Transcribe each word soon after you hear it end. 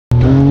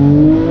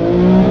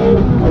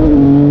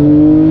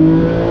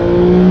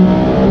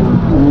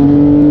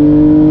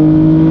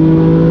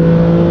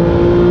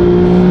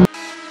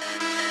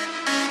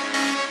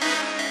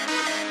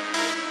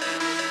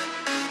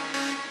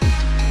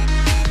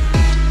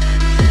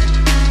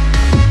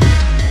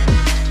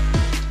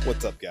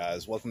What's up,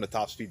 guys? Welcome to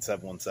Top Speed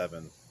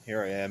 717.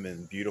 Here I am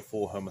in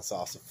beautiful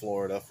Homosassa,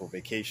 Florida for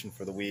vacation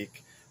for the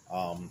week.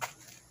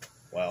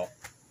 Well,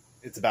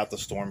 it's about to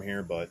storm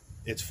here, but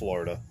it's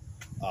Florida.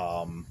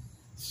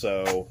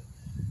 So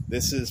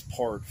this is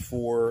part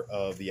 4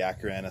 of the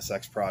Acura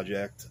NSX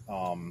project.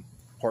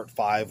 Part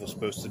 5 was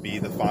supposed to be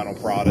the final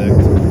product.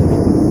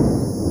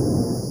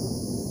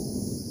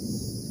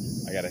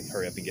 I gotta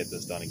hurry up and get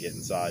this done and get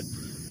inside.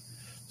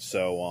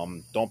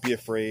 So don't be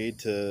afraid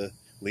to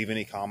leave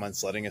any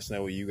comments letting us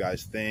know what you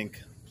guys think.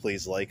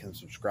 Please like and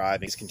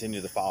subscribe. Please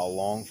continue to follow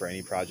along for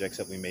any projects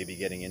that we may be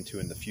getting into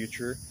in the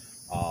future.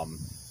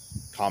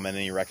 Comment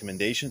any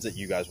recommendations that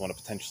you guys want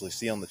to potentially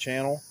see on the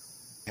channel.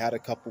 I had a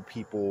couple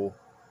people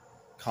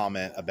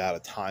comment about a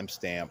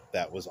timestamp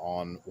that was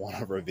on one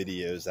of our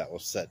videos that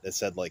was set. It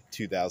said like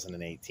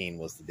 2018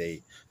 was the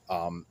date.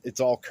 It's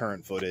all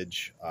current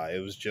footage.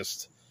 It was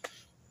just,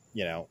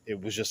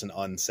 it was just an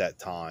unset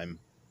time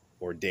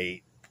or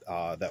date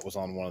that was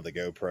on one of the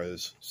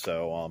GoPros.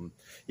 So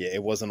yeah,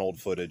 it wasn't old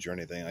footage or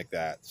anything like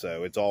that.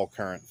 So it's all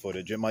current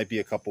footage. It might be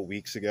a couple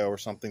weeks ago or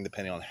something,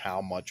 depending on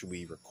how much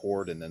we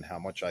record and then how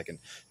much I can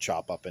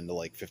chop up into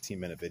like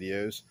 15-minute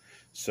videos.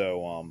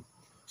 So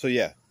so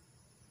yeah,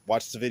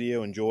 watch the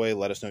video, enjoy,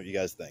 let us know what you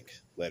guys think.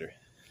 Later.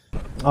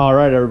 All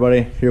right,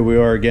 everybody, here we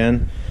are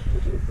again.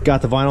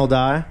 Got the vinyl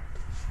dye,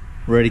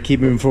 ready to keep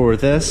moving forward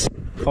with this.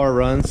 Car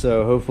runs,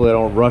 so hopefully I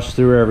don't rush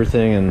through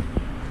everything and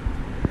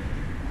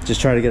just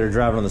try to get her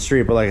driving on the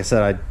street. But like I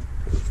said,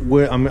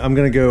 I'm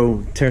gonna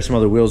go tear some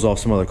other wheels off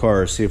some other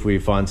cars, see if we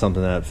find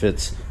something that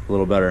fits a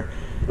little better.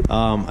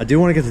 I do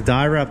want to get the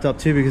dye wrapped up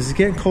too, because it's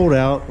getting cold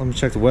out. Let me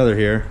check the weather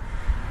here.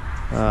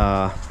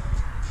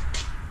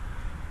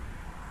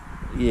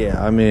 Yeah,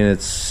 I mean,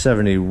 it's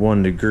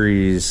 71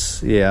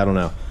 degrees. Yeah, I don't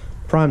know.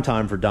 Prime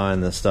time for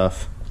dyeing this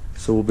stuff,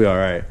 so we'll be all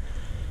right.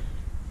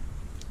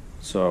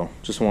 So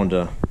just wanted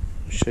to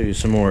show you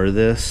some more of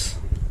this.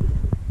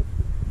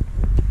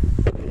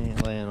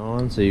 Laying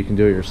on so you can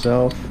do it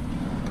yourself.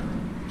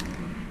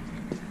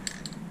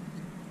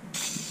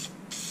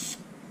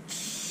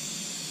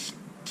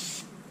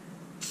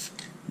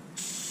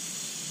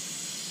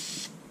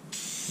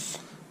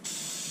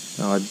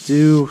 Now I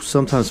do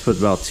sometimes put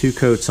about 2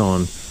 coats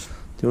on.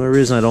 The only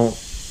reason I don't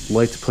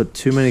like to put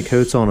too many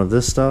coats on of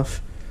this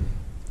stuff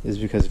is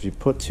because if you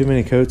put too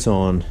many coats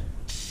on,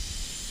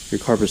 your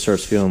carpet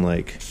starts feeling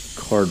like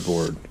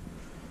cardboard.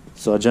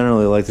 So I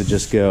generally like to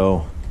just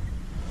go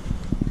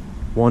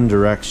one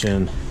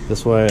direction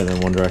this way and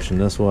then one direction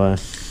this way.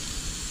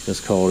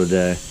 Just call it a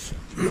day.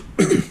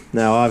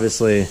 Now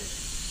obviously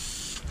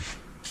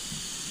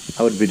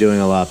I would be doing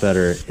a lot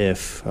better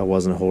if I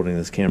wasn't holding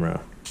this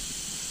camera.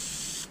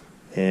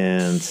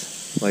 And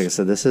like I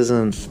said, this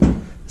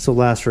will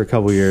last for a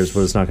couple years,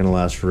 but it's not going to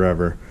last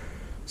forever.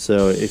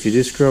 So if you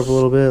do screw up a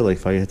little bit, like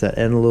if I hit that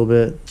end a little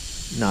bit,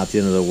 not the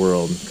end of the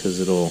world,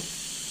 because it'll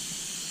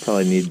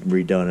probably need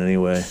redone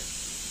anyway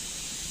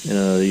in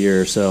another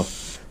year or so.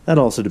 That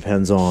also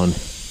depends on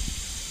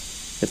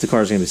if the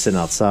car's going to be sitting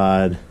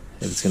outside,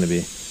 if it's going to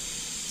be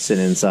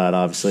sitting inside,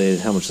 obviously,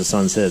 how much the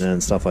sun's hitting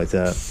and stuff like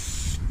that.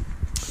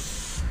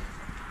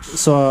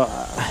 So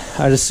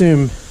I'd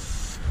assume,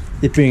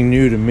 it being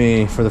new to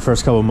me for the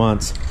first couple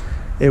months,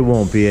 it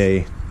won't be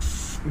a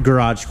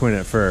garage queen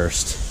at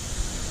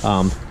first.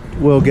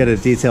 We'll get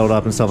it detailed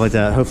up and stuff like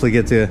that. Hopefully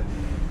get to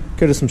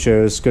go to some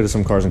shows, go to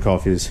some cars and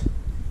coffees,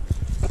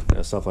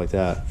 stuff like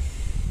that.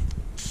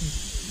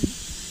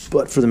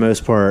 But for the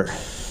most part,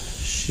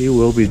 she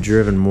will be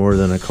driven more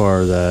than a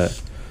car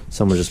that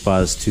someone just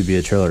buys to be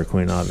a trailer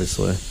queen,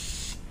 obviously.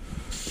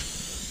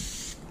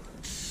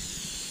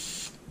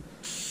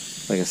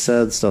 Like I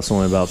said, stuff's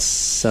only about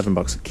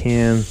 $7 a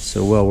can,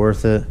 so well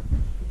worth it.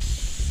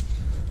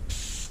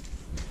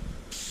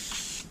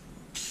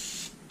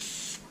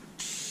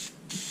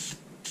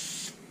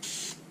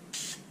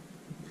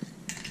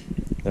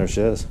 There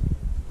she is.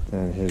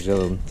 And here's the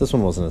other one. This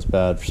one wasn't as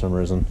bad for some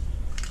reason.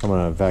 I'm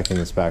going to vacuum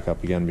this back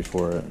up again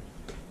before it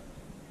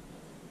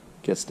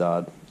gets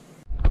dyed.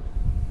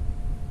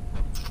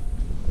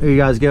 There you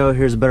guys go.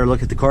 Here's a better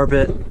look at the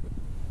carpet.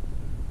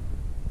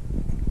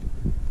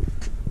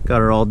 Got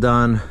her all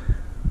done.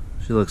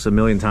 She looks a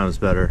million times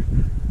better.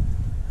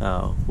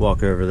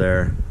 Walk over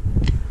there.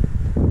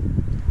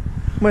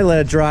 Might let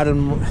it dry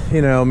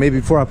and, maybe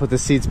before I put the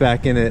seats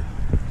back in it,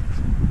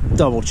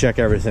 double check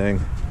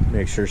everything.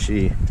 Make sure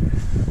she's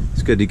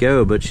good to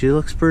go, but she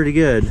looks pretty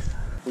good.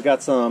 We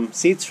got some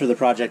seats for the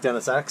Project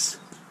NSX,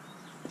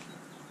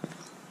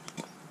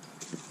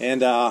 and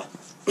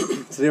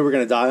today we're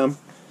going to dye them.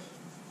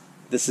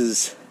 This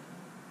is,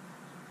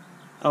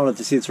 I don't know if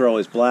the seats are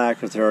always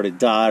black, or if they're already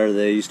dyed, or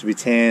they used to be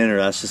tan, or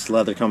that's just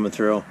leather coming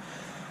through.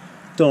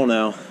 Don't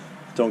know,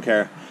 don't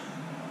care.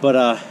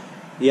 But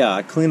yeah,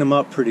 I cleaned them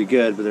up pretty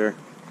good, but they're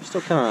still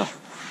kind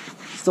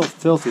of, still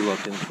filthy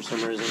looking for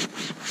some reason.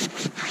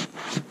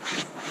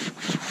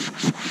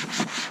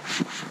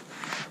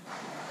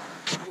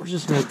 We're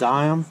just going to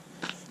dye them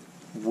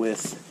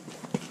with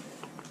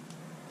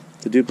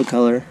the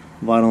Duplicolor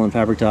vinyl and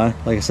fabric dye.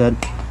 Like I said,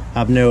 I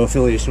have no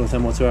affiliation with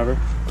them whatsoever.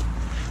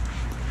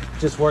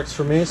 just works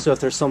for me. So if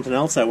there's something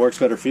else that works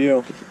better for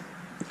you,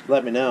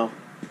 let me know.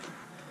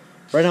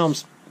 Right now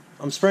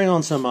I'm spraying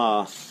on some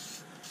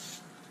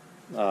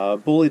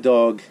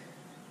Bulldog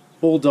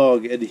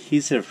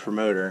adhesive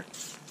promoter.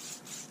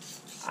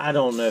 I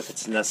don't know if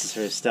it's a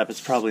necessary step.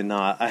 It's probably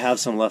not. I have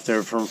some left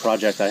over from a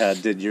project I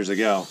did years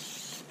ago.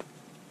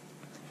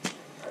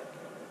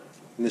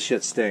 And this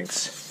shit stinks.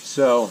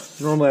 So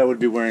normally I would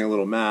be wearing a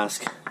little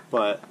mask,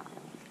 but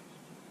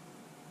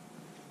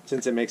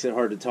since it makes it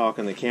hard to talk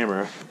on the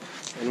camera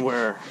and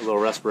wear a little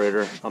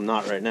respirator, I'm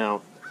not right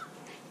now.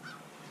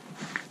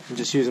 I'm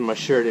just using my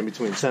shirt in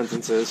between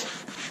sentences.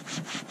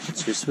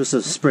 So you're supposed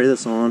to spray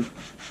this on.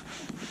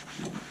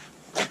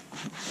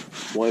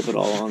 Wipe it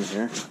all on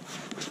here.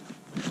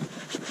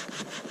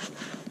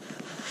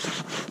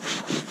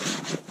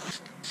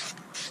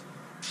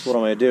 What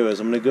I'm going to do is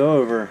I'm going to go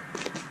over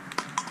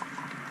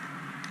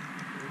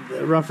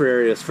the rougher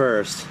areas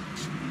first,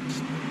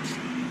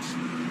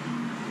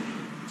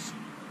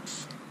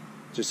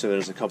 just so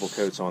there's a couple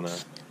coats on there.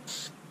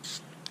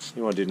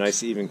 You want to do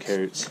nice even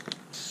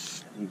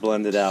coats and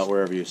blend it out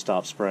wherever you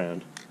stop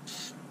spraying.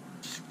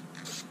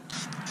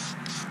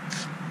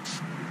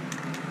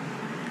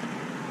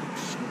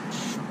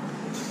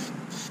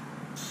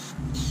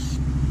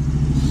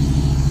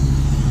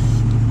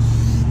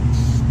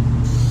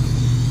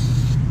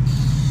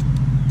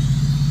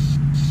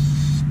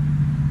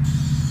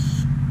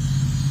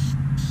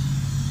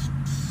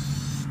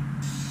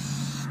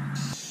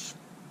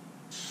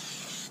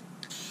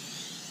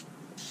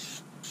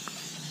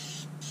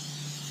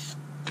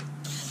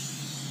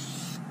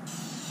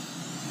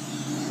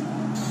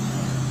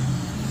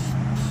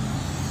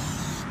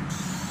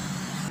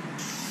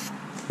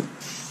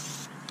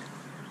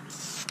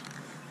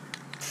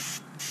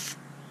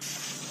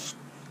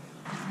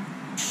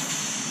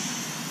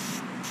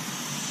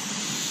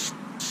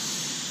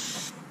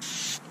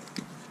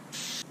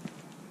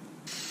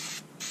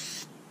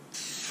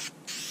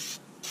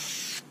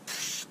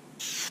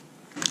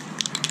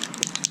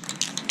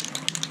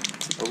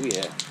 Oh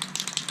yeah.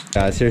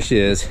 Guys, here she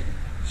is.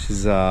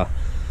 She's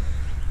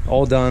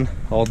all done,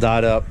 all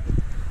dyed up.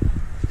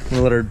 I'm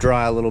gonna let her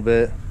dry a little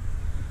bit.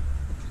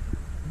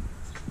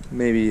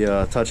 Maybe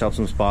touch up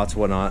some spots,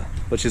 whatnot.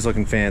 But she's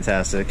looking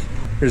fantastic.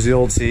 Here's the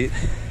old seat.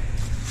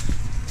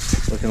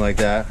 Looking like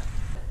that.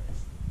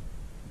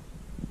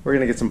 We're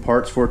gonna get some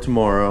parts for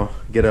tomorrow.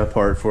 Get a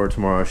part for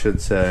tomorrow, I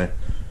should say.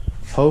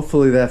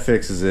 Hopefully that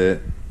fixes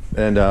it.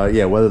 And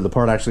yeah, whether the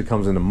part actually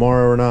comes in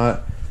tomorrow or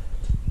not,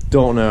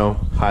 don't know,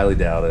 highly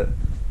doubt it.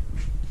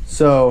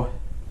 So,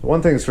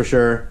 one thing's for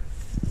sure,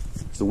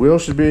 the wheel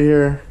should be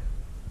here,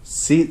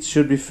 seats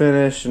should be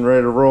finished and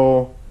ready to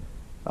roll.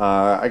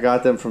 I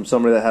got them from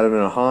somebody that had them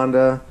in a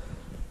Honda,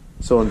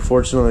 so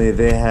unfortunately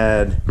they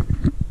had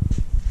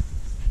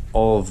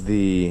all of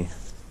the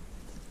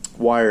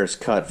wires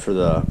cut for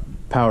the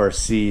power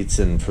seats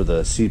and for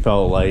the seat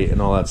belt light and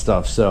all that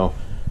stuff, so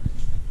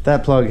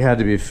that plug had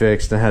to be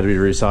fixed and had to be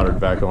resoldered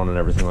back on and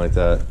everything like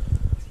that.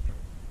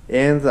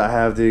 And I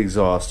have the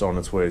exhaust on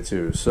its way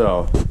too,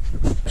 so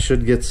I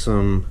should get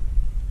some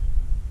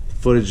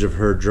footage of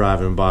her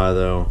driving by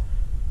though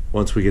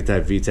once we get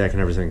that VTEC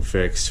and everything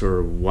fixed,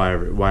 or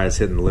why it's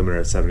hitting the limiter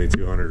at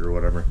 7,200 or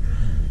whatever.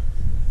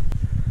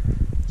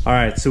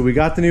 Alright, so we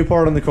got the new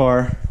part on the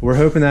car. We're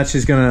hoping that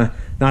she's gonna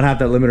not have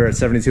that limiter at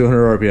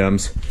 7,200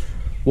 RPMs.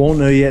 Won't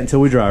know yet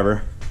until we drive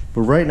her.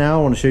 But right now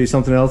I want to show you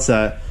something else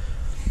that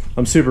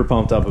I'm super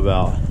pumped up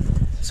about.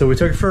 So we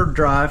took her for a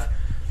drive.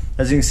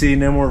 As you can see,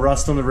 no more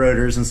rust on the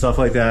rotors and stuff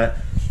like that.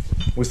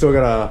 We still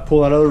gotta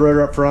pull that other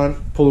rotor up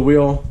front, pull the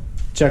wheel,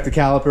 check the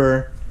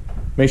caliper,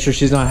 make sure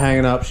she's not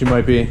hanging up. She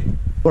might be.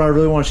 What I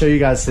really want to show you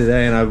guys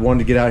today, and I wanted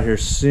to get out here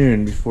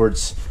soon before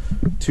it's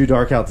too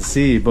dark out to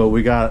see, but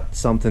we got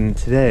something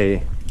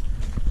today.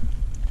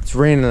 It's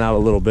raining out a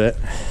little bit,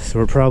 so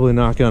we're probably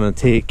not gonna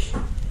take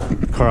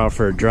the car out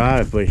for a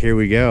drive, but here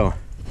we go.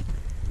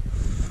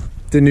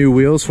 The new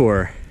wheels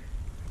for her.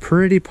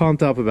 Pretty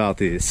pumped up about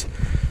these.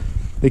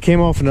 They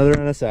came off another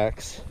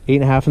NSX,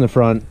 8.5 in the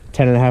front,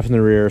 10.5 in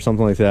the rear,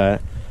 something like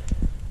that.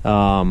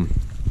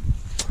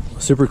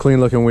 Super clean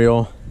looking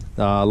wheel,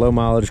 low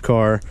mileage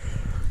car.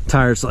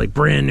 Tires like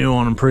brand new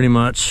on them pretty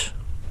much,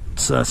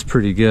 so that's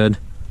pretty good.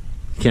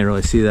 Can't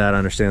really see that, I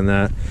understand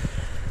that.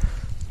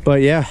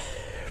 But yeah,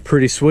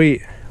 pretty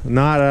sweet.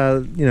 Not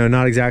you know,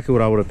 not exactly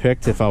what I would have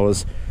picked if I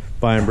was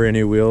buying brand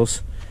new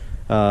wheels.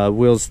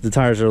 The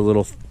tires are a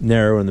little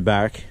narrow in the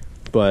back,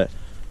 but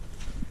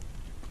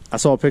I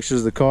saw pictures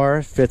of the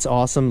car. Fits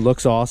awesome,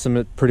 looks awesome.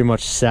 It pretty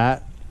much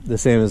sat the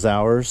same as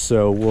ours,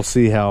 so we'll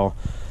see how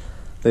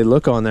they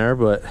look on there,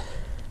 but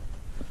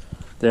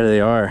there they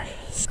are.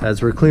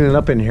 As we're cleaning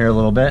up in here a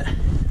little bit,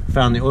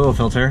 found the oil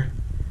filter,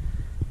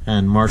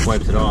 and Mark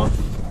wiped it off.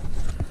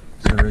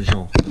 It's an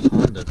original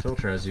Honda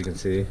filter, as you can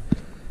see,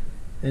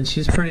 and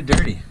she's pretty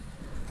dirty.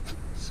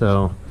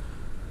 So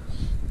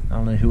I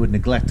don't know who would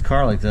neglect a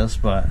car like this,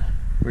 but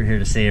we're here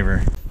to save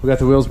her. We got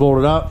the wheels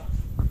bolted up.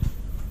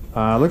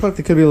 Look like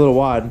they could be a little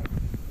wide.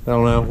 I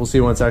don't know. We'll see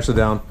when it's actually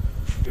down.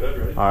 Good,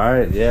 ready? All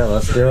right, yeah,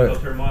 let's do it.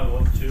 Turn mine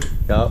 1, 2,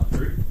 Yep.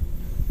 3.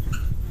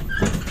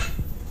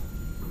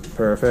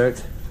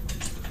 Perfect.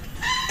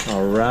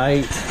 All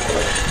right.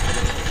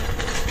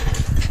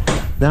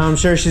 Now I'm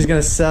sure she's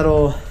gonna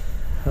settle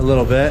a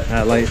little bit.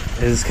 That light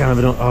is kind of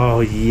an,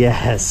 oh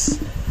yes.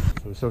 So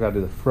we still gotta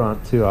do the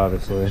front too,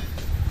 obviously.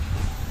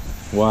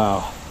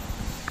 Wow.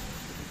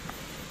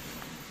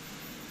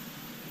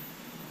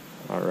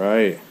 All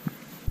right.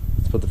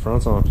 Let's put the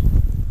fronts on.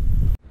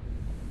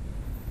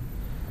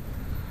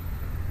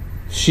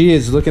 She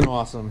is looking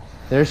awesome.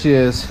 There she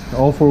is.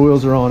 All 4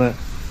 wheels are on it.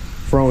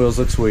 Front wheels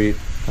look sweet.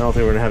 I don't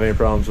think we're gonna have any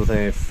problems with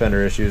any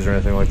fender issues or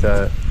anything like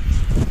that.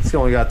 It's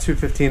only got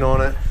 215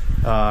 on it.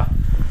 I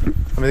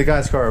mean, the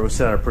guy's car was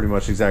set up pretty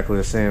much exactly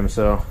the same,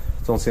 so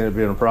don't see it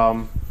being a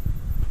problem.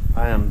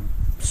 I am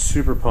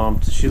super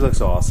pumped. She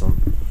looks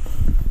awesome.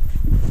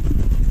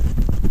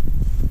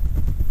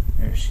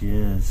 There she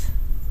is.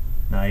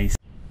 Nice.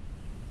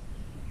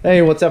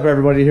 Hey, what's up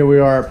everybody? Here we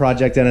are at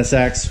Project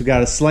NSX. We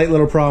got a slight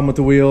little problem with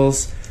the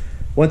wheels.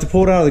 Went to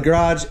pull it out of the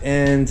garage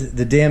and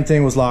the damn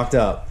thing was locked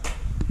up.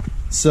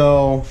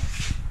 So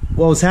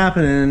what was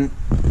happening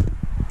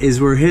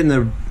is we're hitting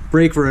the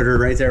brake rotor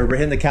right there. We're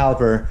hitting the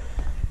caliper.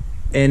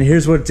 And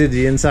here's what did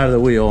the inside of the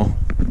wheel.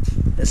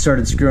 It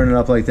started screwing it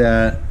up like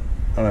that.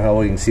 I don't know how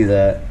well you can see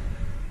that.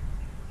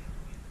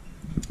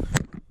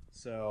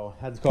 So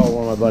I had to call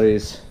one of my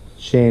buddies,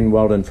 Shane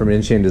Weldon from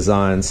InChain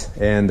Designs,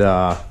 and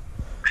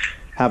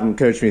have him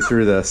coach me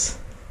through this.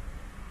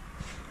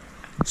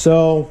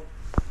 So,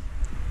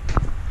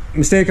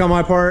 mistake on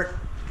my part.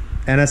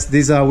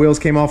 These wheels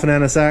came off an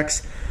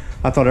NSX.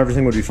 I thought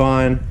everything would be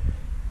fine,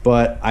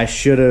 but I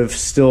should have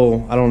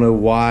still, I don't know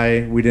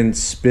why we didn't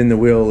spin the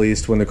wheel at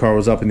least when the car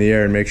was up in the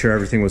air and make sure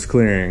everything was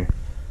clearing.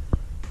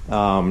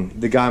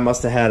 The guy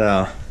must have had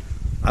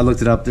I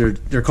looked it up,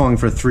 they're calling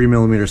for a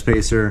 3mm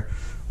spacer,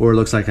 or it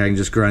looks like I can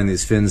just grind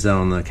these fins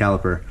down on the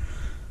caliper.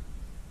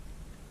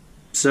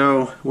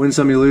 So, win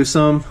some, you lose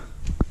some.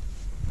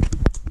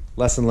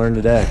 Lesson learned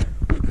today.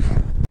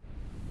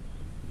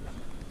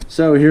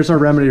 So here's our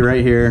remedy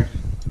right here.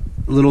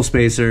 Little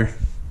spacer.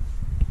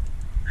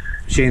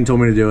 Shane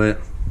told me to do it.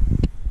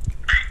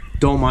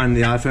 Don't mind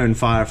the iPhone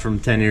 5 from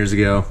 10 years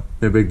ago.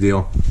 No big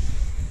deal.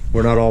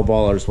 We're not all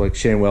ballers like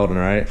Shane Weldon,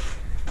 right?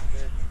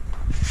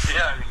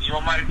 Yeah, you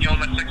want my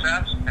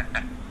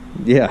 6S?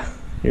 Yeah,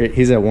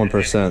 he's at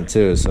 1%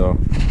 too, so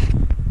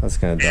that's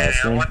kind of dicey.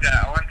 Yeah, I want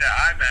that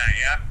iMac,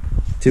 yeah.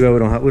 Too bad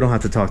we don't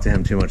have to talk to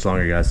him too much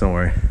longer, guys. Don't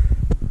worry.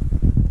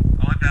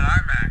 I want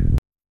that iMac.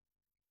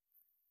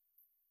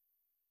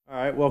 All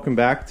right, welcome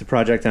back to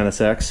Project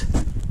NSX.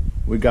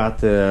 We got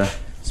the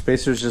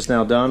spacers just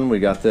now done. We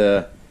got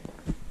the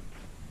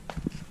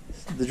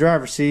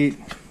driver's seat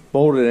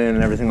bolted in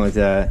and everything like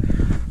that.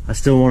 I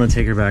still want to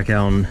take her back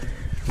out and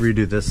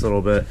redo this a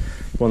little bit.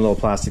 One little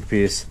plastic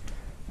piece.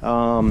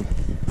 So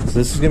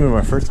this is gonna be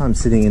my first time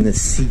sitting in this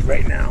seat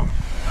right now.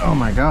 Oh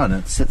my god,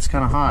 it sits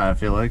kind of high, I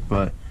feel like,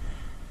 but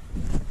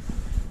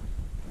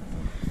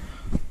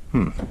I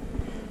don't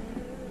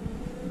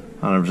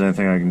know if there's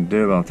anything I can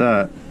do about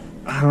that.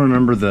 I don't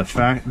remember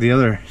the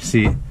other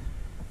seat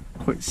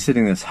quite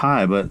sitting this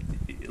high, but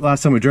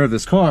last time we drove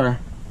this car,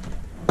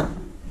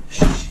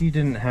 she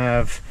didn't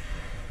have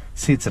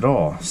seats at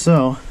all.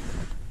 So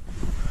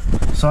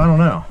I don't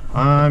know.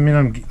 I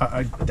mean,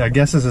 I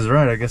guess this is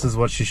right. I guess this is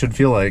what she should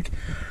feel like.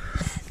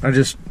 I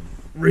just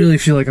really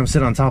feel like I'm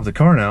sitting on top of the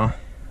car now.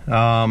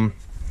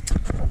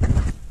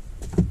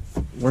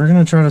 We're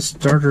gonna try to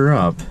start her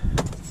up.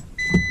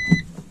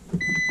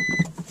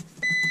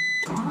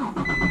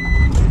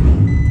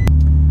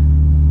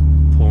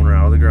 Pulling her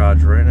out of the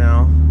garage right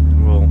now,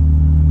 and we'll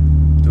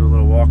do a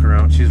little walk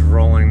around. She's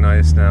rolling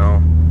nice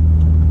now.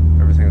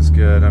 Everything's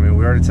good. I mean,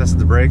 we already tested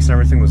the brakes and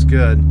everything was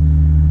good.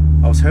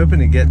 I was hoping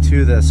to get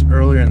to this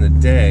earlier in the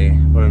day,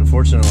 but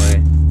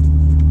unfortunately,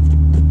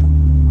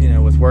 you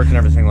know, with work and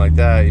everything like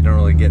that, you don't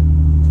really get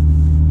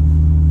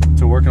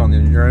to working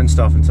on your own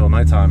stuff until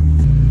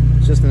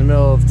nighttime. Just in the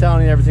middle of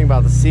telling you everything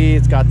about the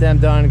seats, got them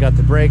done, got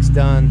the brakes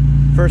done.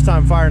 First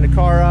time firing the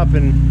car up,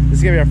 and this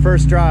is gonna be our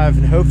first drive,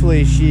 and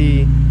hopefully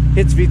she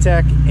hits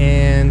VTEC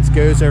and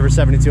goes over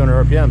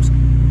 7,200 RPMs.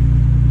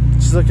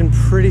 She's looking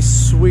pretty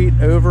sweet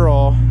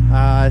overall.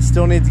 I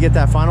still need to get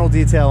that final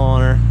detail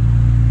on her.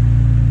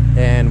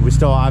 And we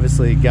still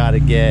obviously got to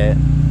get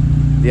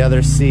the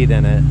other seat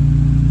in it.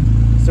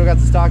 Still got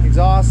the stock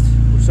exhaust.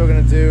 We're still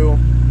going to do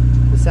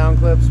the sound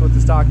clips with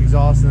the stock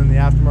exhaust and then the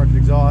aftermarket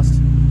exhaust.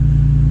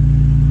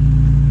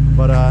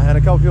 But and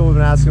a couple people have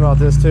been asking about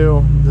this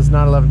too. This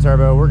 911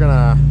 turbo. We're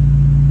gonna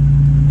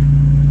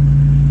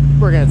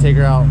take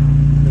her out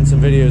in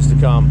some videos to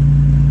come.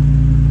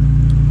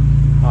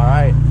 All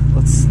right,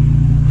 let's.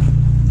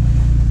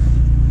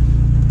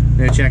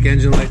 Gonna check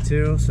engine light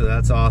too, so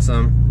that's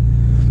awesome.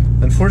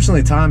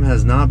 Unfortunately, time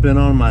has not been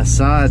on my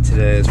side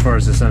today as far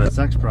as this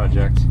NSX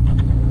project.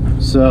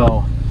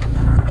 So,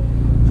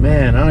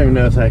 man, I don't even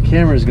know if that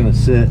camera is gonna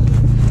sit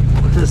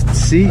with this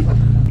seat.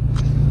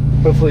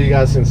 Hopefully you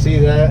guys can see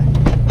that.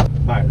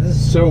 All right, this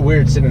is so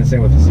weird sitting in this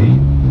thing with the seat.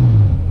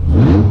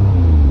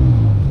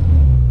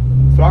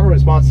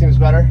 response seems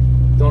better.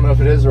 Don't know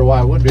if it is or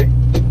why it would be.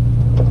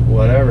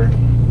 Whatever.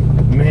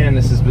 Man,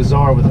 this is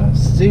bizarre with a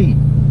seat.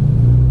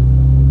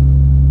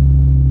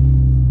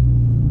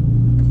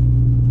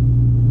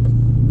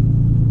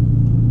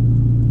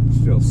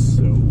 Feels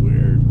so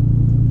weird.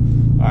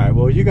 Alright,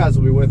 well, you guys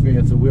will be with me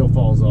if the wheel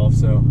falls off,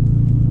 so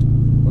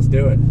let's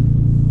do it.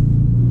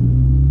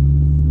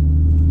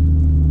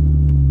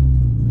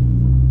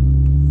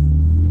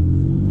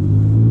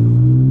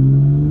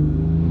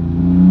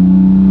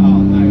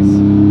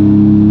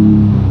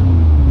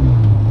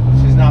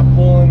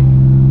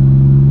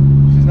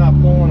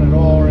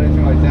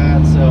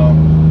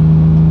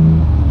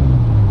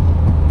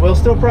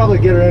 Still probably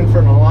get her in for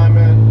an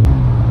alignment.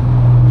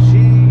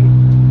 She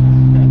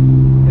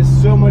is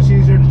so much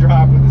easier to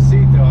drive with the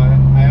seat though.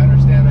 I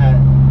understand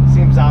that. It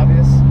seems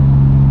obvious.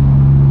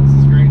 This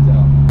is great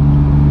though.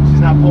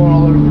 She's not pulling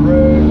all over the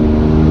road.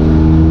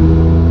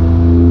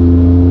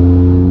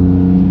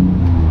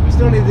 We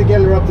still need to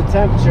get her up to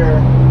temperature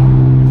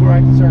before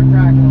I can start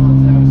cracking on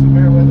it, so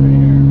bear with me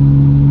here.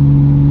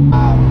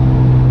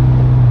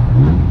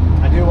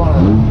 I do want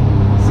to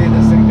see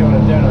this thing doing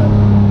a donut.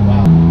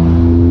 Wow.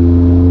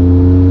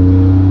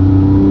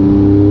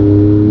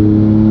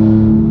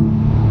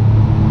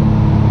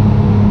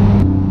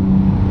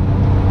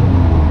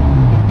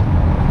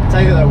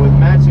 Tell you though, with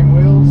matching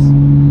wheels,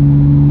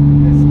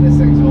 this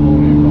thing's a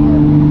whole new car.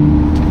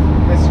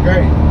 It's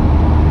great.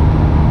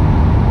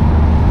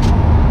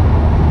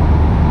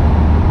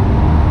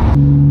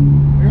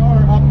 We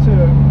are up to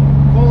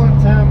coolant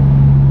temp.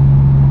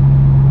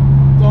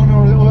 Don't know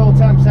where the oil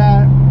temp's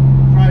at.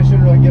 Probably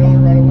shouldn't really get on it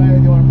right away.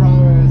 The only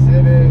problem is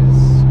it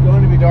is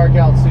going to be dark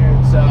out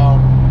soon, so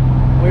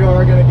we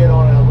are going to get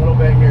on it a little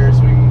bit here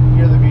so we can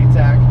hear the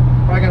VTEC.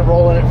 Probably going to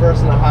roll in it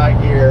first in a high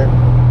gear.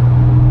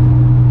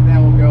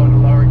 Go into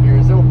lower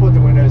gears. Then we'll put the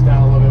windows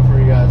down a little bit for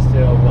you guys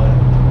too, but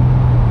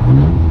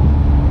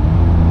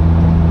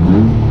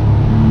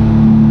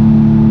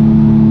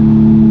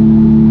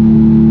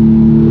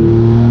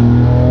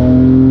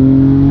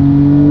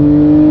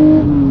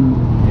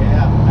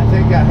yeah, I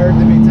think I heard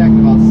the VTEC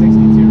about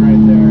 62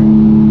 right there.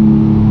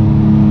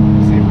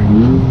 Let's see if we can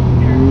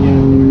hear it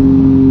again here.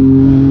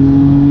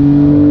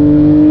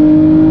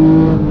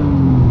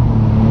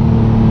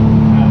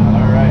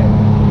 Alright.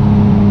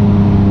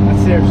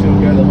 Let's see if she'll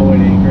go the whole way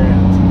to 8 grand.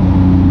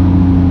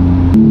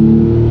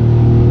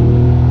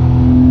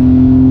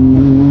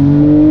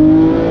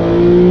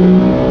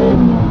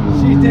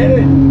 She did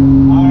it!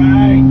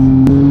 Alright.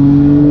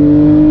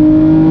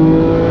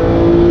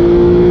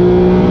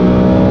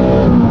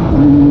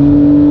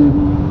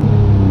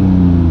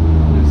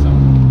 Do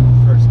some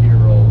first gear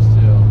rolls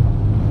too.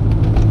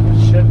 I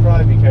should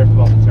probably be careful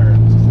about the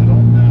turns because I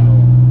don't know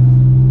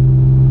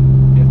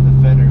if the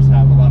fenders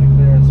have a lot of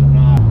clearance or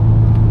not.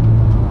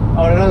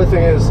 Oh, and another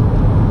thing is,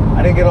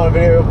 I didn't get on a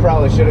video,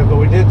 probably should have, but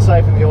we did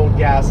siphon the old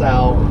gas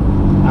out.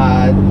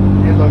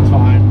 It looked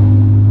fine.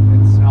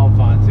 It smelled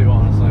fine too,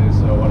 honestly,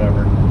 so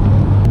whatever.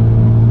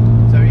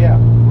 So yeah,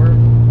 we're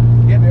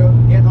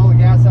getting all the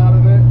gas out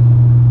of it.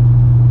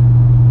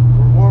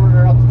 We're warming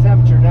her up to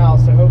temperature now,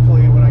 so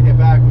hopefully when I get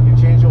back we can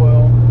change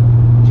oil,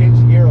 change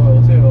the gear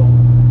oil too.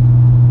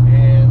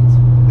 And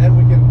then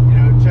we can, you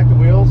know, check the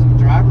wheels and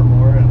drive her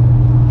more and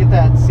get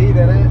that seat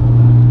in it.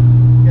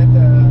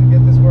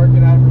 Get this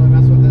working. I haven't really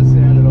messed with this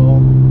yet at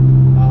all.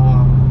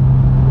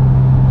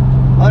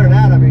 Other than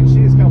that, I mean,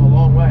 she's come a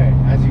long way,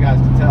 as you guys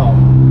can tell.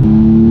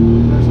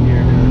 First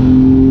gear here.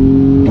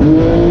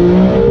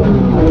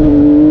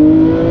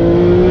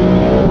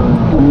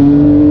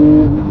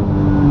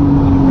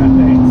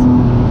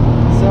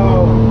 So,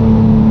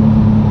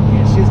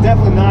 yeah, she's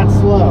definitely not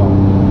slow.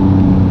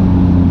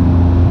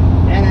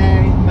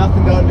 NA,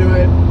 nothing done to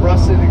it.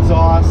 Rusted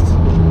exhaust.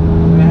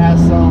 And it has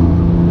some.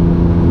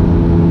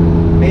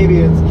 Maybe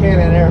it's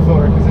Canon air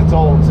filter because it's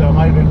old, so it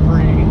might have been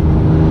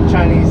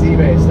pre-Chinese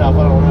eBay stuff,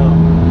 I don't know.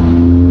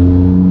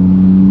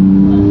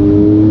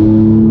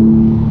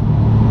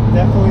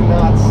 Definitely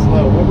not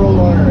slow. We'll roll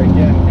on her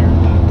again here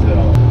then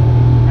too.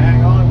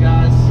 Hang on,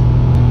 guys.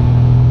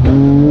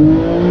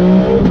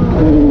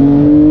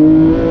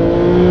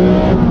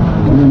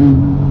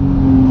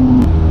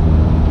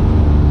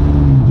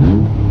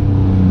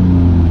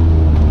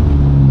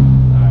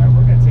 Alright,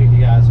 we're going to take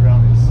you guys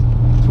around these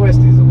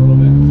twisties a little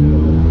bit too.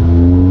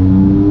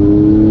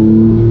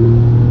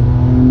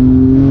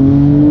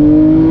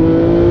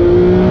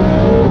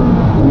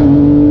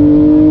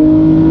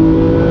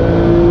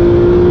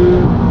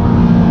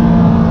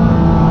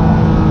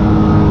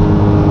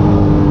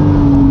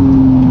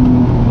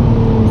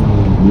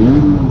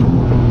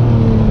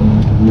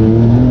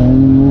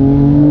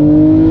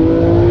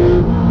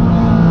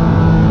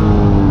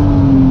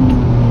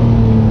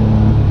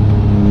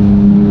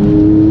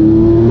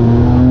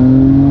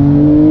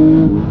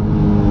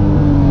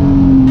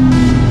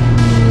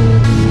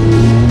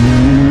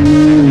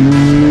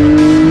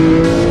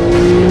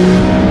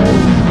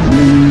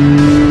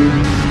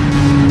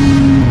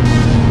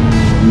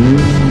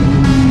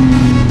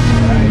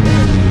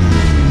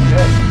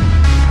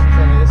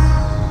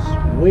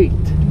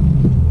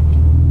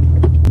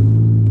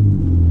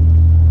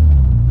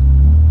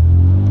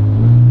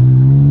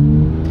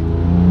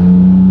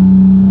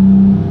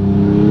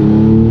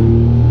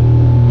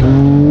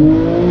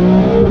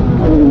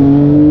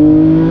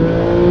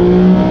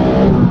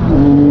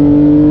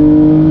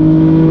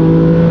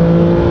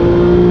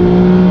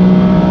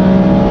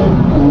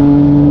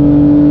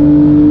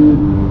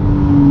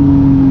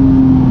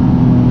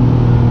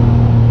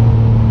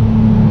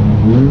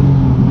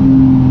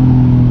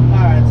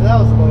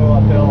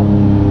 uphill.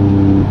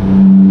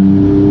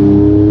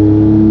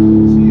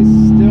 She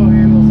still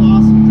handles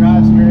awesome,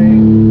 drives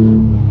great.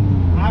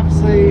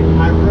 Obviously,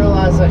 I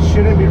realized I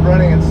shouldn't be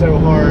running it so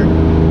hard,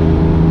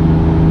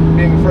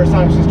 being the first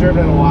time she's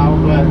driven in a while,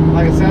 but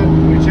like I said,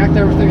 we checked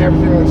everything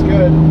looks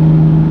good.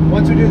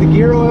 Once we do the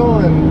gear oil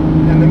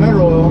and the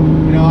motor oil,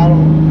 you know, I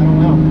don't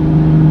know.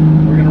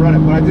 We're gonna run it,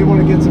 but I did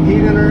want to get some heat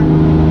in her,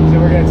 so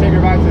we're gonna take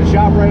her back to the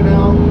shop right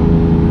now,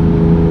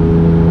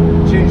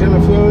 change in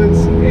the fluids,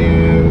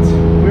 and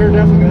we're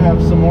definitely gonna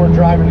have some more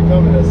driving to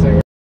come in this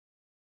thing.